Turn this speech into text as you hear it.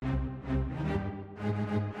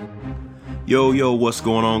Yo, what's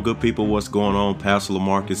going on, good people? What's going on? Pastor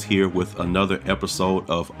Lamarcus here with another episode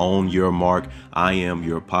of On Your Mark. I am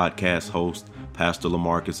your podcast host, Pastor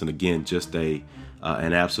Lamarcus, and again, just an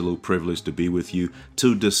absolute privilege to be with you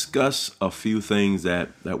to discuss a few things that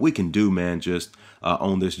we can do, man, just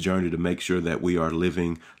on this journey to make sure that we are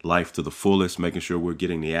living life to the fullest, making sure we're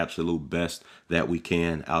getting the absolute best that we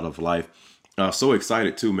can out of life. So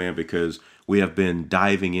excited too, man, because we have been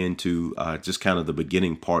diving into just kind of the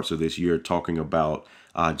beginning parts of this year, talking about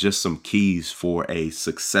just some keys for a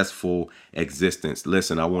successful existence.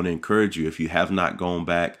 Listen, I want to encourage you, if you have not gone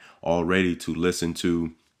back already, to listen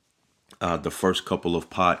to the first couple of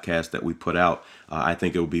podcasts that we put out. I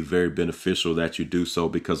think it would be very beneficial that you do so,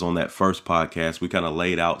 because on that first podcast, we kind of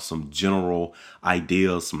laid out some general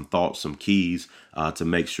ideas, some thoughts, some keys to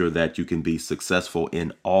make sure that you can be successful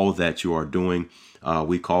in all that you are doing.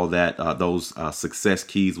 We call that those success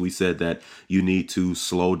keys. We said that you need to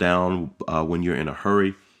slow down when you're in a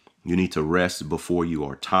hurry. You need to rest before you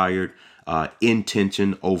are tired.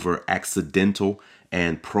 Intention over accidental,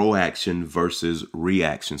 and proaction versus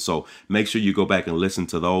reaction. So make sure you go back and listen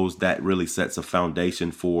to those. That really sets a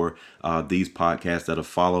foundation for these podcasts that have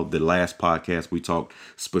followed. The last podcast, we talked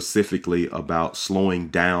specifically about slowing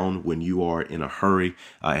down when you are in a hurry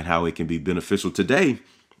and how it can be beneficial. Today,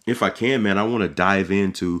 if I can, man, I want to dive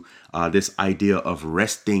into this idea of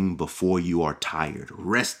resting before you are tired.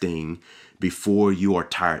 Resting before you are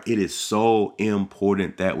tired. It is so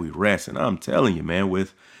important that we rest. And I'm telling you, man,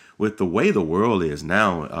 with the way the world is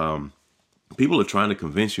now, people are trying to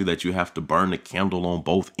convince you that you have to burn the candle on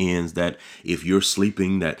both ends, that if you're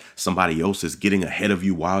sleeping, that somebody else is getting ahead of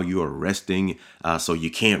you while you are resting. So you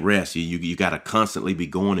can't rest. You got to constantly be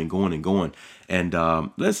going and going and going. And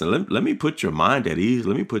listen, let me put your mind at ease.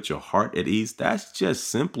 Let me put your heart at ease. That's just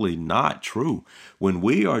simply not true. When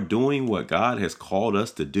we are doing what God has called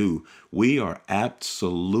us to do, we are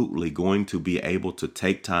absolutely going to be able to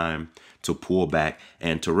take time to pull back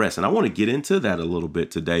and to rest. And I want to get into that a little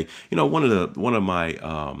bit today. You know, one of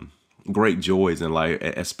my great joys in life,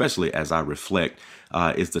 especially as I reflect,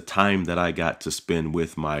 is the time that I got to spend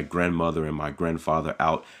with my grandmother and my grandfather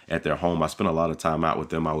out at their home. I spent a lot of time out with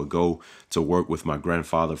them. I would go to work with my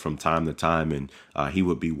grandfather from time to time, and he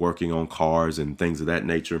would be working on cars and things of that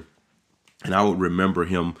nature. And I would remember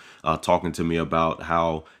him talking to me about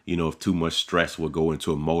how, you know, if too much stress would go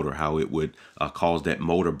into a motor, how it would cause that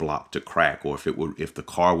motor block to crack, or if the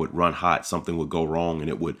car would run hot, something would go wrong and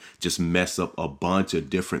it would just mess up a bunch of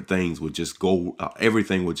different things. Would just go,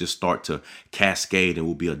 everything would just start to cascade and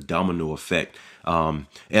would be a domino effect. And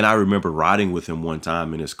I remember riding with him one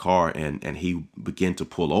time in his car, and he began to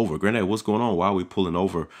pull over. Granddad, what's going on? Why are we pulling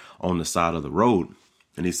over on the side of the road?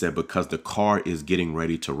 And he said, because the car is getting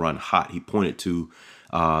ready to run hot. He pointed to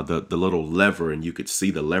the little lever, and you could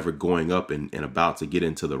see the lever going up and about to get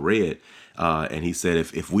into the red. And he said,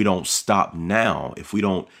 if we don't stop now, if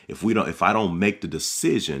I don't make the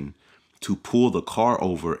decision to pull the car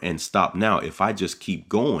over and stop now, if I just keep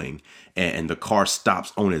going and the car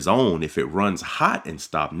stops on its own, if it runs hot and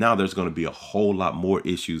stop, now there's going to be a whole lot more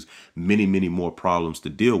issues, many more problems to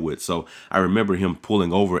deal with. So I remember him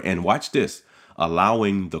pulling over, and watch this,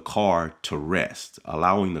 allowing the car to rest,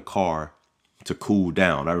 allowing the car to cool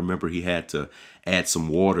down. I remember he had to add some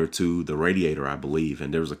water to the radiator, I believe,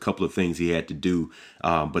 and there was a couple of things he had to do,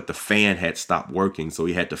 but the fan had stopped working, so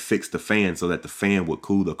he had to fix the fan so that the fan would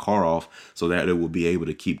cool the car off so that it would be able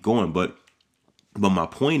to keep going. But my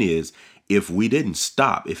point is, if we didn't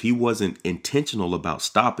stop, if he wasn't intentional about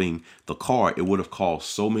stopping the car, it would have caused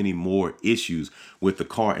so many more issues with the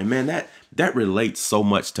car. And man, that relates so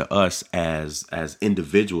much to us as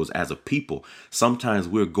individuals, as a people. Sometimes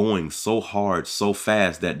we're going so hard, so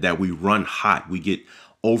fast that we run hot. We get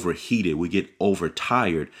overheated, we get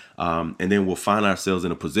overtired, and then we'll find ourselves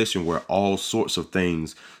in a position where all sorts of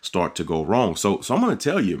things start to go wrong. So I'm going to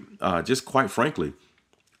tell you, just quite frankly,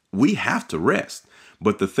 we have to rest.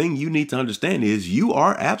 But the thing you need to understand is you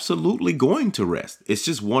are absolutely going to rest. It's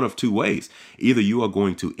just one of two ways. Either you are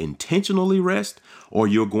going to intentionally rest, or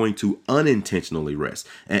you're going to unintentionally rest.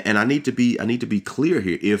 And I need to be clear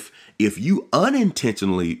here. If you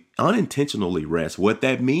unintentionally rest, what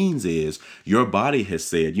that means is your body has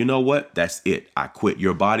said, you know what? That's it. I quit.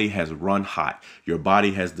 Your body has run hot. Your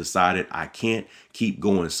body has decided I can't keep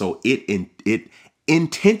going. So it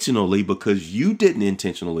intentionally, because you didn't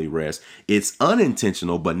intentionally rest, it's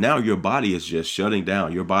unintentional, but now your body is just shutting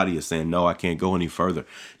down. Your body is saying, no, I can't go any further.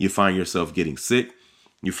 You find yourself getting sick.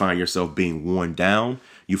 You find yourself being worn down.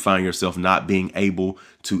 You find yourself not being able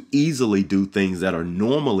to easily do things that are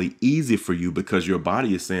normally easy for you because your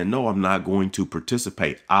body is saying, no, I'm not going to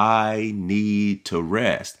participate. I need to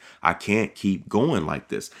rest. I can't keep going like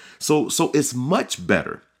this. So it's much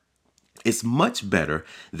better. It's much better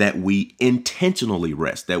that we intentionally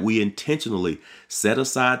rest, that we intentionally set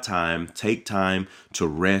aside time, take time to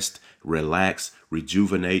rest, relax,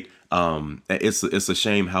 rejuvenate. It's a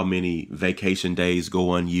shame how many vacation days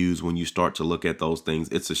go unused when you start to look at those things.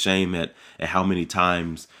 It's a shame at how many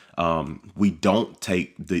times we don't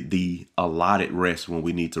take the allotted rest when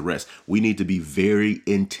we need to rest. We need to be very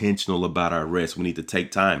intentional about our rest. We need to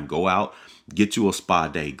take time, go out, get you a spa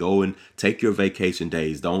day, go and take your vacation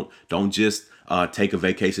days. Don't just take a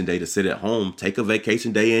vacation day to sit at home. Take a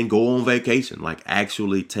vacation day and go on vacation. Like,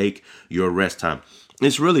 actually take your rest time.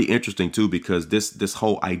 It's really interesting too, because this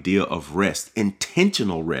whole idea of rest,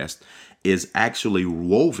 intentional rest, is actually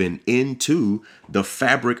woven into the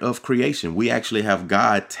fabric of creation. We actually have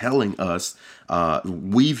God telling us,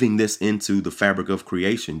 weaving this into the fabric of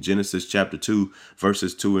creation. Genesis chapter 2,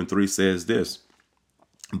 verses 2 and 3 says this: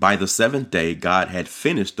 by the seventh day, God had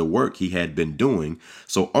finished the work he had been doing.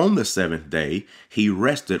 So on the seventh day, he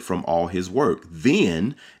rested from all his work.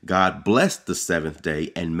 Then God blessed the seventh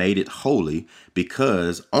day and made it holy,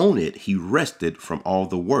 because on it he rested from all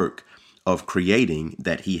the work of creating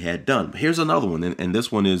that he had done. Here's another one, and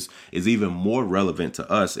this one is even more relevant to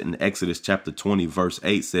us. In Exodus chapter 20, verse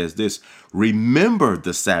 8 says this: remember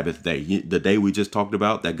the Sabbath day, the day we just talked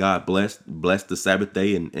about, that God blessed the Sabbath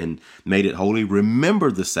day and made it holy.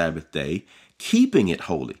 Remember the Sabbath day, keeping it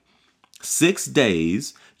holy. 6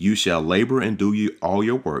 days you shall labor and do all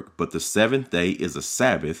your work, but the seventh day is a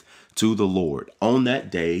Sabbath to the Lord. On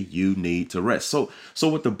that day you need to rest. So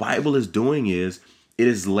what the Bible is doing is, it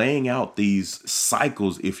is laying out these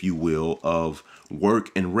cycles, if you will, of work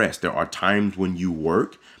and rest. There are times when you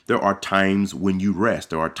work. There are times when you rest.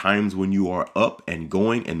 There are times when you are up and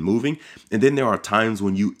going and moving. And then there are times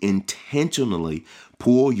when you intentionally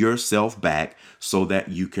pull yourself back so that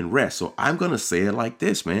you can rest. So I'm going to say it like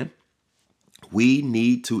this, man. We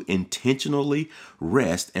need to intentionally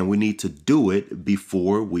rest, and we need to do it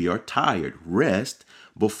before we are tired. Rest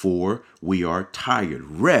before we are tired.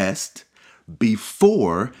 Rest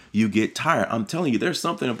before you get tired. I'm telling you, there's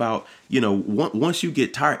something about, once you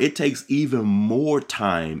get tired, it takes even more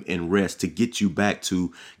time and rest to get you back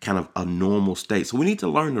to kind of a normal state. So we need to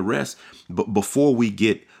learn to rest before we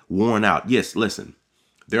get worn out. Yes, listen,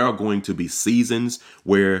 there are going to be seasons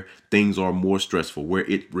where things are more stressful, where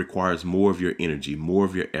it requires more of your energy, more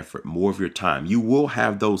of your effort, more of your time. You will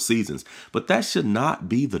have those seasons, but that should not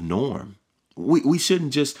be the norm. We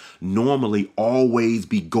shouldn't just normally always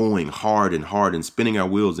be going hard and spinning our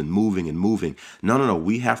wheels and moving and moving. No.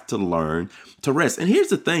 We have to learn to rest. And here's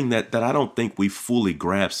the thing that I don't think we fully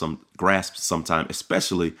grasp sometimes,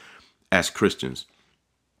 especially as Christians.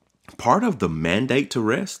 Part of the mandate to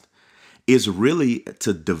rest is really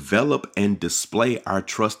to develop and display our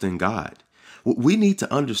trust in God. We need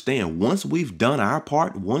to understand, once we've done our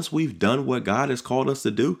part, once we've done what God has called us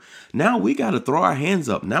to do, now we got to throw our hands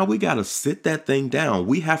up. Now we got to sit that thing down.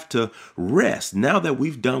 We have to rest. Now that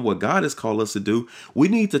we've done what God has called us to do, we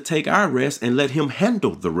need to take our rest and let him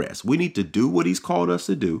handle the rest. We need to do what he's called us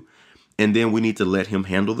to do, and then we need to let him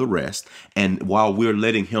handle the rest. And while we're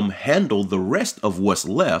letting him handle the rest of what's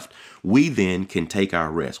left, we then can take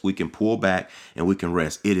our rest. We can pull back and we can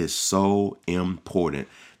rest. It is so important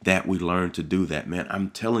that we learn to do that, man. I'm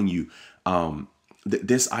telling you,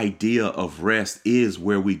 this idea of rest is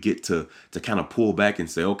where we get to kind of pull back and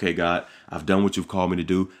say, okay, God, I've done what you've called me to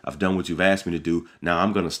do. I've done what you've asked me to do. Now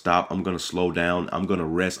I'm going to stop. I'm going to slow down. I'm going to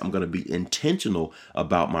rest. I'm going to be intentional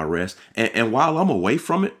about my rest. And while I'm away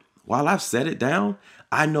from it, while I've set it down,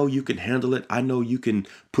 I know you can handle it. I know you can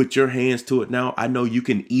put your hands to it now. I know you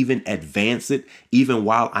can even advance it. Even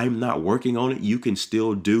while I'm not working on it, you can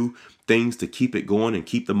still do things to keep it going and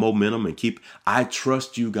keep the momentum and I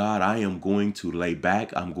trust you, God. I am going to lay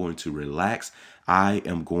back. I'm going to relax. I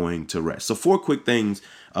am going to rest. So 4 quick things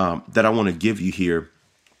that I want to give you here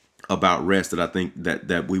about rest that I think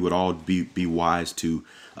that we would all be wise to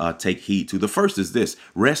take heed to. The first is this: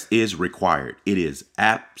 rest is required. It is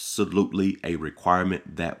absolutely a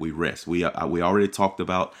requirement that we rest. We already talked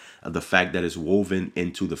about the fact that it's woven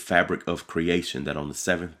into the fabric of creation, that on the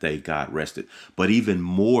seventh day God rested. But even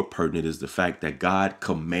more pertinent is the fact that God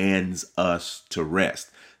commands us to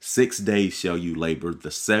rest. 6 days shall you labor.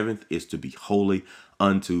 The seventh is to be holy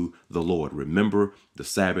unto the Lord. Remember the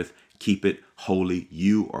Sabbath. Keep it holy.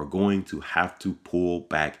 You are going to have to pull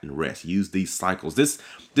back and rest. Use these cycles. This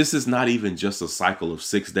is not even just a cycle of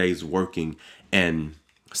 6 days working and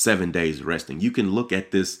 7 days resting. You can look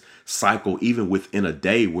at this cycle even within a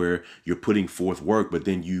day where you're putting forth work, but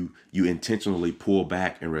then you intentionally pull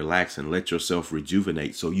back and relax and let yourself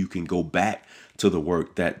rejuvenate so you can go back to the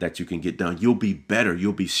work that you can get done. You'll be better,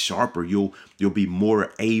 you'll be sharper, you'll be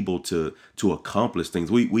more able to accomplish things.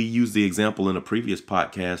 We used the example in a previous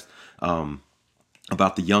podcast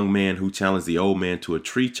about the young man who challenged the old man to a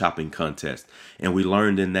tree chopping contest. And we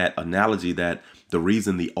learned in that analogy that the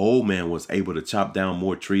reason the old man was able to chop down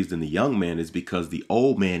more trees than the young man is because the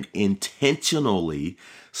old man intentionally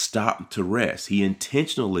stopped to rest. He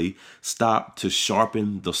intentionally stopped to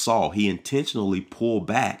sharpen the saw. He intentionally pulled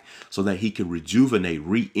back so that he could rejuvenate,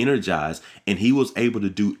 re-energize, and he was able to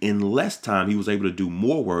do in less time. He was able to do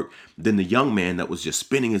more work than the young man that was just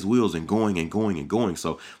spinning his wheels and going and going and going.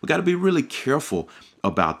 So we got to be really careful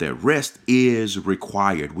about that. Rest is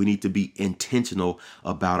required. We need to be intentional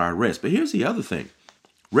about our rest. But here's the other thing.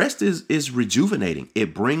 Rest is rejuvenating.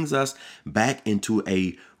 It brings us back into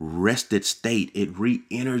a rested state. It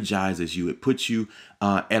re-energizes you. It puts you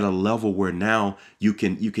at a level where now you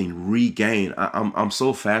can regain. I'm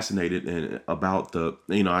so fascinated about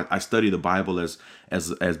I study the Bible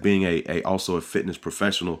as being also a fitness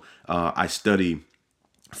professional. I study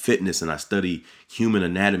fitness and I study human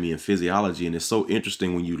anatomy and physiology, and it's so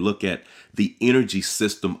interesting when you look at the energy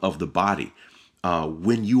system of the body.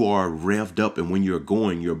 When you are revved up and when you're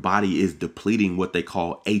going, your body is depleting what they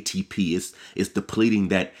call ATP. It's depleting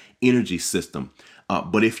that energy system.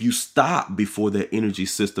 But if you stop before that energy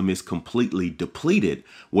system is completely depleted,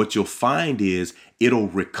 what you'll find is it'll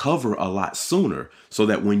recover a lot sooner, so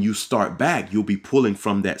that when you start back, you'll be pulling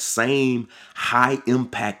from that same high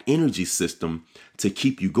impact energy system to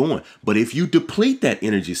keep you going. But if you deplete that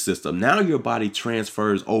energy system, now your body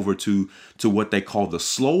transfers over to what they call the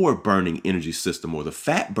slower burning energy system, or the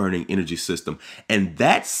fat burning energy system. And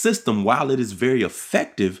that system, while it is very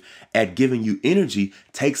effective at giving you energy,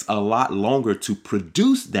 takes a lot longer to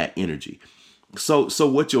produce that energy. So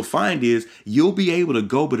what you'll find is you'll be able to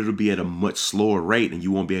go, but it'll be at a much slower rate and you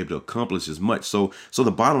won't be able to accomplish as much. So the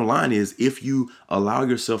bottom line is, if you allow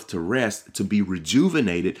yourself to rest, to be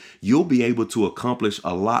rejuvenated, you'll be able to accomplish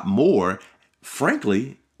a lot more,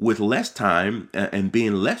 frankly, with less time and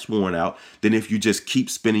being less worn out than if you just keep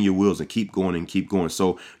spinning your wheels and keep going and keep going.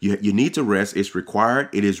 So you need to rest. It's required.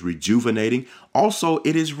 It is rejuvenating. Also,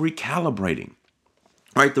 it is recalibrating.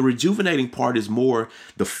 All right, the rejuvenating part is more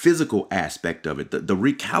the physical aspect of it. The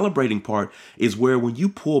recalibrating part is where when you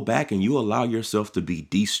pull back and you allow yourself to be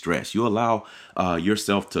de-stressed, you allow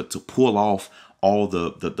yourself to pull off all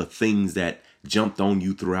the things that jumped on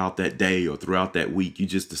you throughout that day or throughout that week. You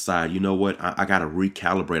just decide, you know what, I got to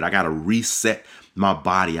recalibrate. I got to reset my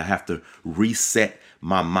body. I have to reset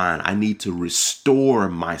my mind. I need to restore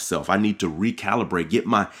myself. I need to recalibrate, get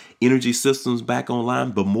my energy systems back online,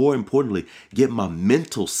 but more importantly, get my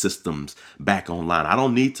mental systems back online.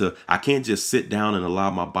 I can't just sit down and allow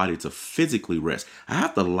my body to physically rest. I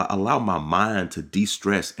have to allow my mind to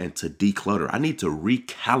de-stress and to declutter. I need to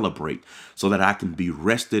recalibrate so that I can be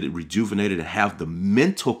rested, rejuvenated, and have the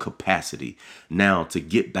mental capacity now to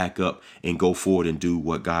get back up and go forward and do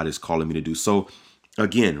what God is calling me to do. So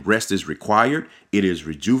again, rest is required. It is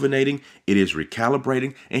rejuvenating. It is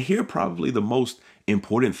recalibrating. And here, probably the most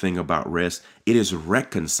important thing about rest, it is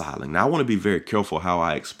reconciling. Now, I want to be very careful how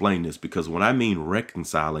I explain this, because when I mean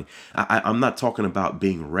reconciling, I'm not talking about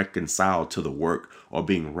being reconciled to the work or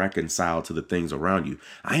being reconciled to the things around you.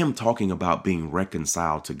 I am talking about being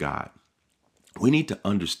reconciled to God. We need to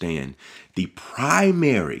understand the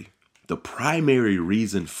primary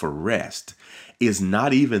reason for rest is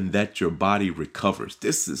not even that your body recovers.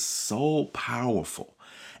 This is so powerful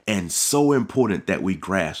and so important that we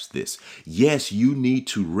grasp this. Yes, you need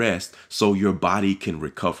to rest so your body can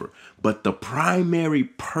recover. But the primary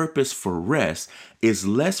purpose for rest is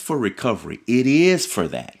less for recovery. It is for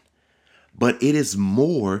that. But it is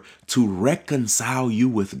more to reconcile you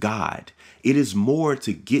with God. It is more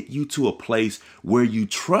to get you to a place where you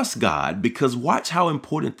trust God, because watch how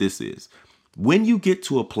important this is. When you get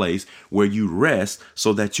to a place where you rest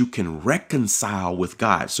so that you can reconcile with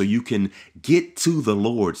God, so you can get to the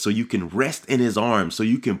Lord, so you can rest in his arms, so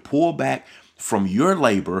you can pull back from your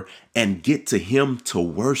labor and get to him to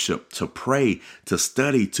worship, to pray, to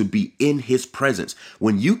study, to be in his presence.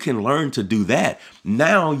 When you can learn to do that,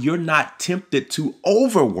 now you're not tempted to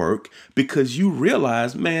overwork, because you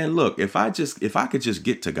realize, man, look, if I could just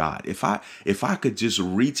get to God, if I could just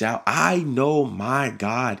reach out, I know my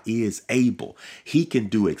God is able. He can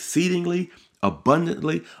do exceedingly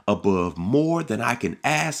abundantly above more than I can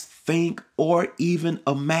ask, think, or even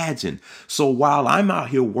imagine. So while I'm out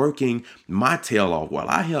here working my tail off,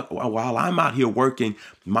 while I'm out here working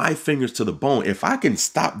my fingers to the bone, if I can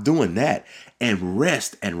stop doing that and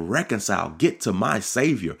rest and reconcile, get to my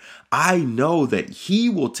Savior, I know that He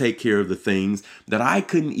will take care of the things that I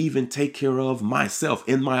couldn't even take care of myself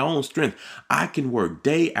in my own strength. I can work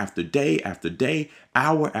day after day after day,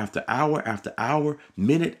 hour after hour after hour,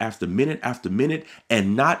 minute after minute after minute,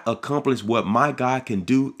 and not accomplish what my God can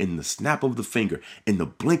do in the snap of the finger, in the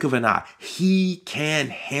blink of an eye. He can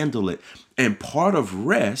handle it. And part of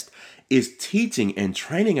rest is teaching and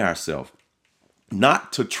training ourselves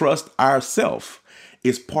not to trust ourselves.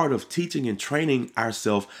 It's part of teaching and training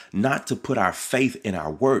ourselves not to put our faith in our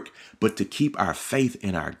work, but to keep our faith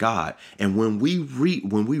in our God. And when we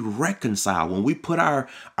reconcile, when we put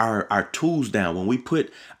our tools down, when we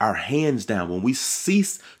put our hands down, when we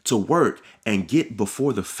cease to work and get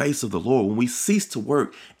before the face of the Lord, when we cease to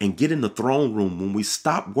work and get in the throne room, when we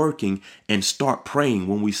stop working and start praying,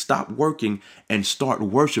 when we stop working and start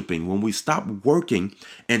worshiping, when we stop working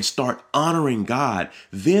and start honoring God,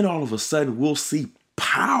 then all of a sudden we'll see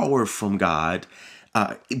power from God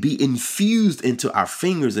be infused into our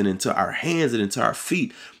fingers and into our hands and into our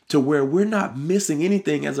feet, to where we're not missing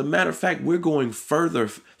anything. As a matter of fact, we're going further,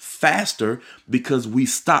 faster, because we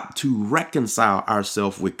stop to reconcile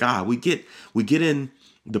ourselves with God. We get in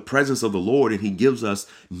the presence of the Lord, and He gives us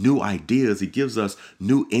new ideas. He gives us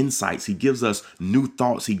new insights. He gives us new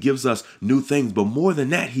thoughts. He gives us new things. But more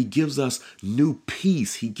than that, He gives us new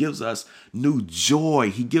peace. He gives us new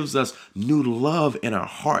joy. He gives us new love in our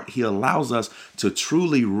heart. He allows us to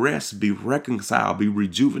truly rest, be reconciled, be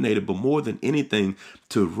rejuvenated, but more than anything,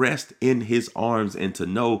 to rest in His arms and to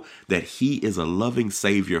know that He is a loving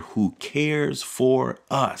Savior who cares for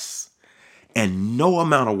us. And no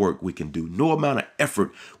amount of work we can do, no amount of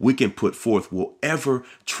effort we can put forth will ever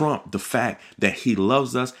trump the fact that He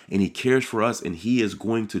loves us and He cares for us and He is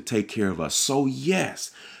going to take care of us. So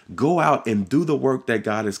yes, go out and do the work that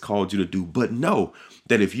God has called you to do. But know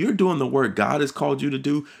that if you're doing the work God has called you to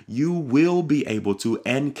do, you will be able to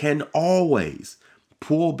and can always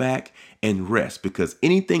pull back and rest, because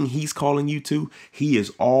anything He's calling you to, He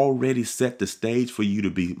has already set the stage for you to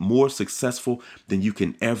be more successful than you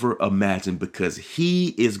can ever imagine, because He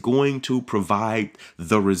is going to provide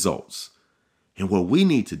the results. And what we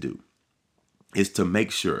need to do is to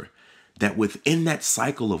make sure that within that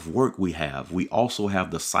cycle of work we also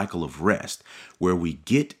have the cycle of rest, where we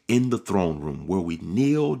get in the throne room, where we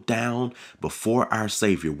kneel down before our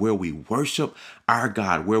Savior, where we worship our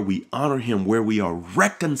God, where we honor Him, where we are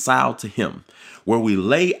reconciled to Him, where we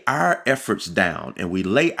lay our efforts down and we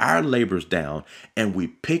lay our labors down and we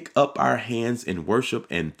pick up our hands in worship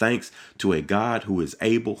and thanks to a God who is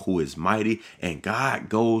able, who is mighty, and God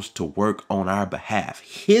goes to work on our behalf.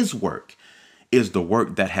 His work is the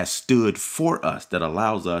work that has stood for us, that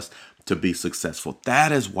allows us to be successful.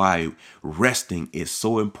 That is why resting is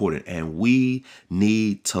so important. And we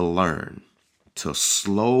need to learn to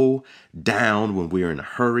slow down when we're in a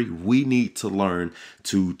hurry. We need to learn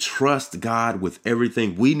to trust God with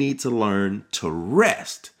everything. We need to learn to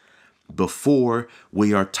rest before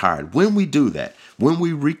we are tired. When we do that, when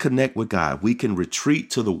we reconnect with God, we can retreat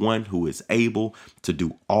to the one who is able to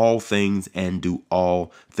do all things and do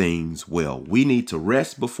all things well. We need to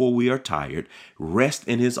rest before we are tired, rest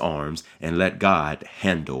in His arms, and let God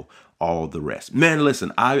handle all the rest. Man,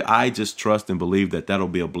 listen, I just trust and believe that that'll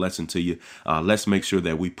be a blessing to you. Let's make sure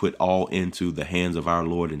that we put all into the hands of our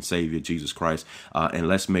Lord and Savior, Jesus Christ. And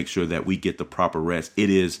let's make sure that we get the proper rest. It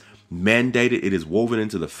is mandated. It is woven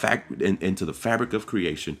into the fabric of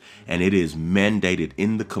creation, and it is mandated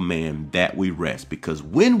in the command that we rest. Because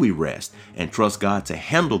when we rest and trust God to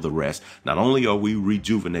handle the rest, not only are we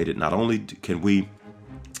rejuvenated, not only can we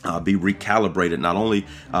be recalibrated, not only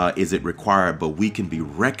is it required, but we can be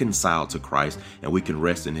reconciled to Christ and we can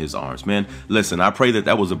rest in His arms. Man, listen, I pray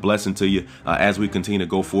that was a blessing to you as we continue to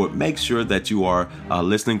go forward. Make sure that you are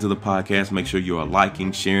listening to the podcast. Make sure you are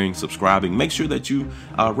liking, sharing, subscribing. Make sure that you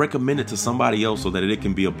recommend it to somebody else so that it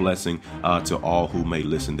can be a blessing to all who may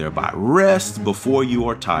listen thereby. Rest before you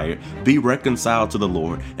are tired. Be reconciled to the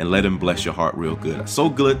Lord and let Him bless your heart real good. So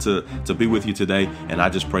good to be with you today. And I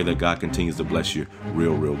just pray that God continues to bless you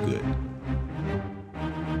real good.